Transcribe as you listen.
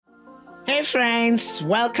Hey friends,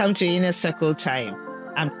 welcome to Inner Circle Time.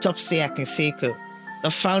 I'm Topsy Akinseko,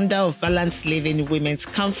 the founder of Balanced Living Women's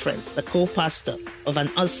Conference, the co-pastor of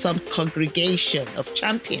an awesome congregation of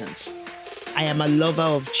champions. I am a lover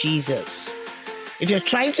of Jesus. If you're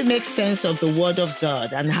trying to make sense of the Word of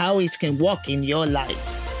God and how it can work in your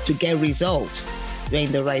life to get results, you're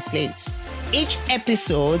in the right place. Each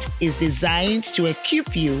episode is designed to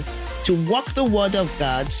equip you to walk the Word of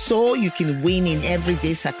God so you can win in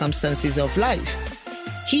everyday circumstances of life.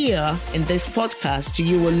 Here in this podcast,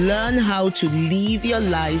 you will learn how to live your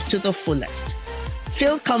life to the fullest.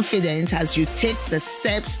 Feel confident as you take the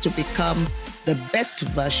steps to become the best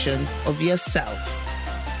version of yourself.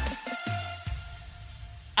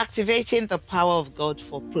 Activating the power of God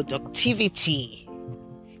for productivity.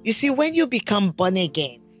 You see, when you become born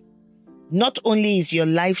again, not only is your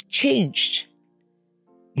life changed,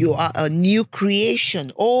 you are a new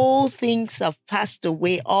creation. All things have passed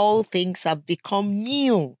away. All things have become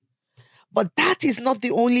new. But that is not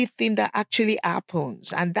the only thing that actually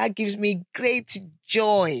happens. And that gives me great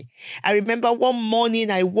joy. I remember one morning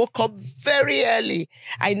I woke up very early.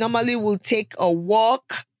 I normally will take a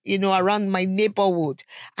walk, around my neighborhood.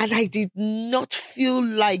 And I did not feel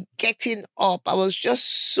like getting up. I was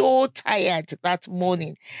just so tired that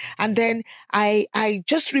morning. And then I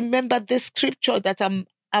just remember this scripture that I'm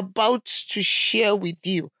about to share with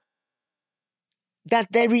you, that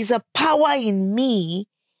there is a power in me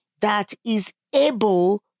that is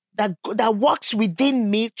able, that works within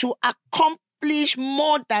me to accomplish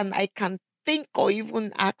more than I can think or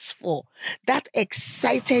even ask for. That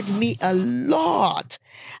excited me a lot.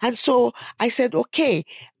 And so I said, okay,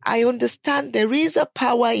 I understand there is a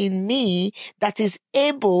power in me that is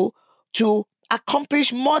able to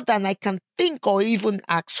accomplish more than I can think or even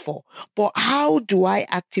ask for. But how do I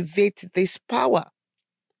activate this power?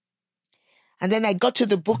 And then I got to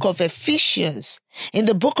the book of Ephesians. In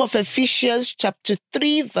the book of Ephesians, chapter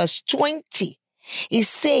 3, verse 20, it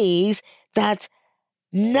says that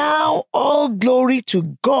now all glory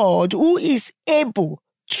to God, who is able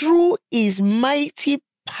through his mighty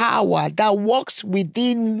power that works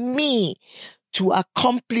within me to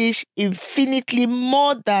accomplish infinitely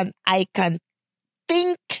more than I can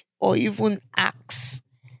think or even ask.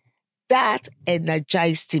 That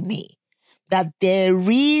energized me, that there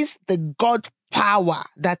is the God power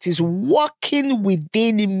that is working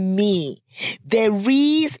within me. There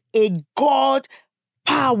is a God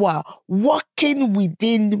power working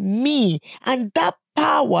within me, and that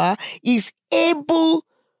power is able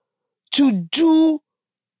to do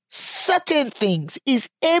certain things, is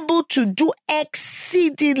able to do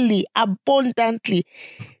exceedingly abundantly,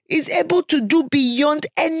 is able to do beyond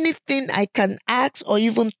anything I can ask or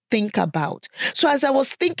even think about. So as I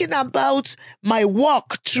was thinking about my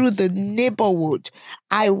walk through the neighborhood,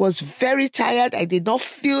 I was very tired. I did not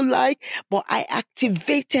feel like, but I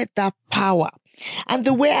activated that power. And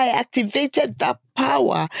the way I activated that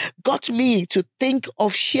power got me to think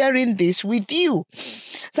of sharing this with you.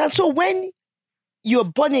 And so when you're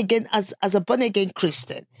born again, as a born again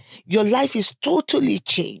Christian, your life is totally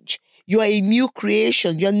changed. You are a new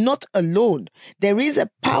creation. You're not alone. There is a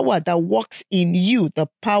power that works in you, the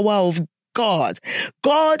power of God.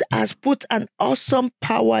 God has put an awesome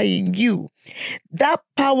power in you. That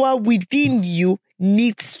power within you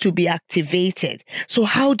needs to be activated. So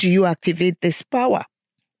how do you activate this power?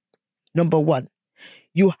 Number one,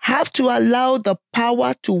 you have to allow the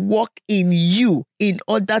power to work in you in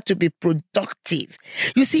order to be productive.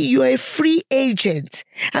 You see, you're a free agent.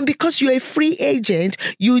 And because you're a free agent,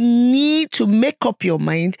 you need to make up your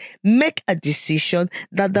mind, make a decision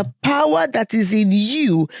that the power that is in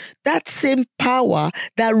you, that same power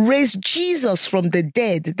that raised Jesus from the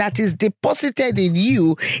dead, that is deposited in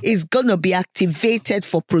you, is going to be activated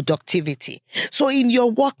for productivity. So in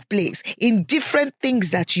your workplace, in different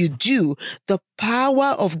things that you do, the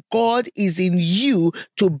power of God is in you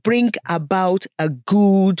to bring about a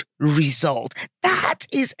good result. That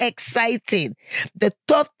is exciting. The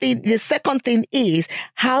second thing is,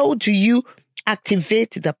 how do you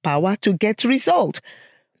activate the power to get result?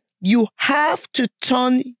 You have to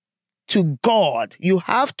turn to God. You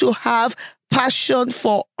have to have passion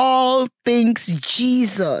for all things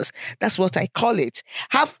Jesus. That's what I call it.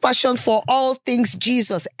 Have passion for all things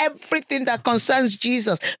Jesus. Everything that concerns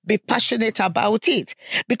Jesus, be passionate about it.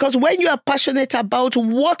 Because when you are passionate about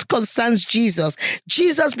what concerns Jesus,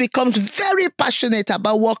 Jesus becomes very passionate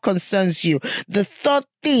about what concerns you. The third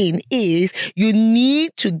thing is, you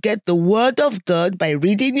need to get the word of God by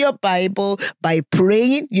reading your Bible, by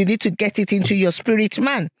praying. You need to get it into your spirit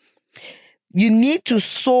man. You need to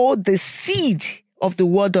sow the seed of the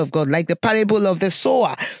word of God, like the parable of the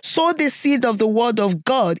sower. Sow the seed of the word of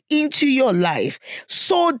God into your life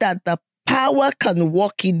so that the power can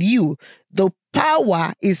work in you. The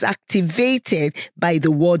power is activated by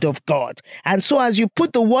the word of God. And so as you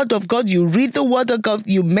put the word of God, you read the word of God,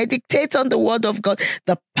 you meditate on the word of God,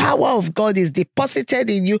 the power of God is deposited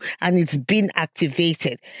in you and it's been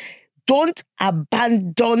activated. Don't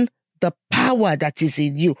abandon the power that is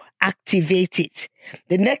in you. Activate it.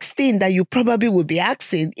 The next thing that you probably will be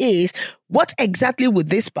asking is, what exactly would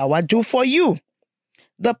this power do for you?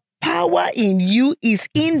 The power in you is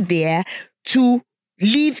in there to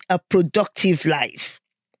live a productive life.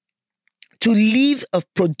 To live a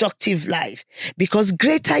productive life. Because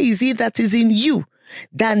greater is he that is in you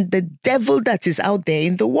than the devil that is out there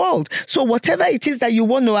in the world. So whatever it is that you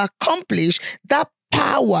want to accomplish, that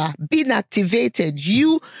power being activated,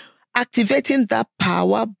 you activating that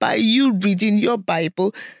power by you reading your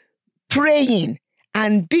Bible, praying,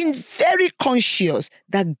 and being very conscious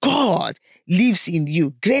that God lives in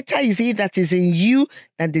you. Greater is he that is in you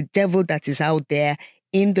than the devil that is out there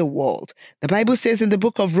in the world. The Bible says in the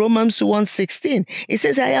book of Romans 1:16, it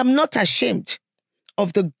says, I am not ashamed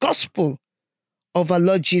of the gospel of our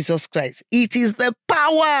Lord Jesus Christ. It is the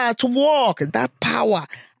power at work, that power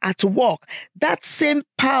at work. That same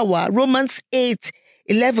power, Romans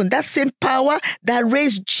 8:11, that same power that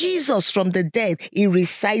raised Jesus from the dead, it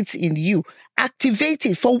resides in you. Activate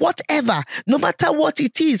it for whatever, no matter what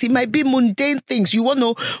it is. It might be mundane things. You want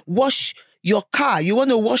to wash your car, you want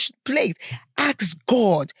to wash plate. Ask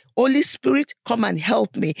God, Holy Spirit, come and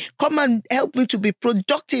help me. Come and help me to be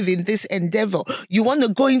productive in this endeavor. You want to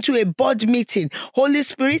go into a board meeting. Holy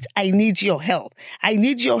Spirit, I need your help. I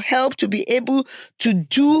need your help to be able to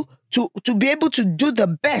do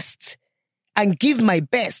the best and give my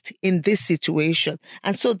best in this situation.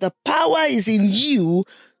 And so the power is in you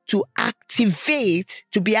to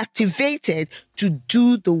be activated to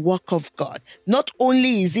do the work of God. Not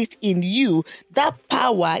only is it in you, that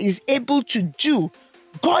power is able to do,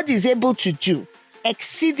 God is able to do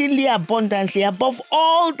exceedingly abundantly above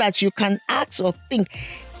all that you can ask or think,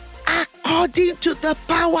 according to the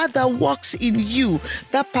power that works in you.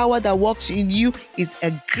 That power that works in you is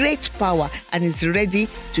a great power and is ready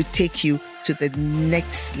to take you to the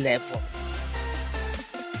next level.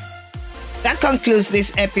 That concludes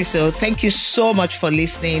this episode. Thank you so much for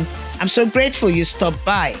listening. I'm so grateful you stopped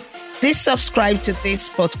by. Please subscribe to this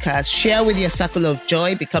podcast, share with your circle of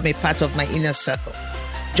joy, become a part of my inner circle.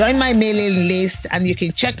 Join my mailing list and you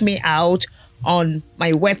can check me out on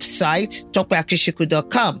my website,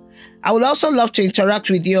 topeakishiku.com. I would also love to interact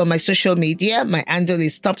with you on my social media. My handle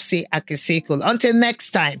is Topsy Akiseku. Until next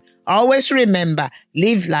time, always remember,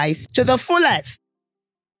 live life to the fullest.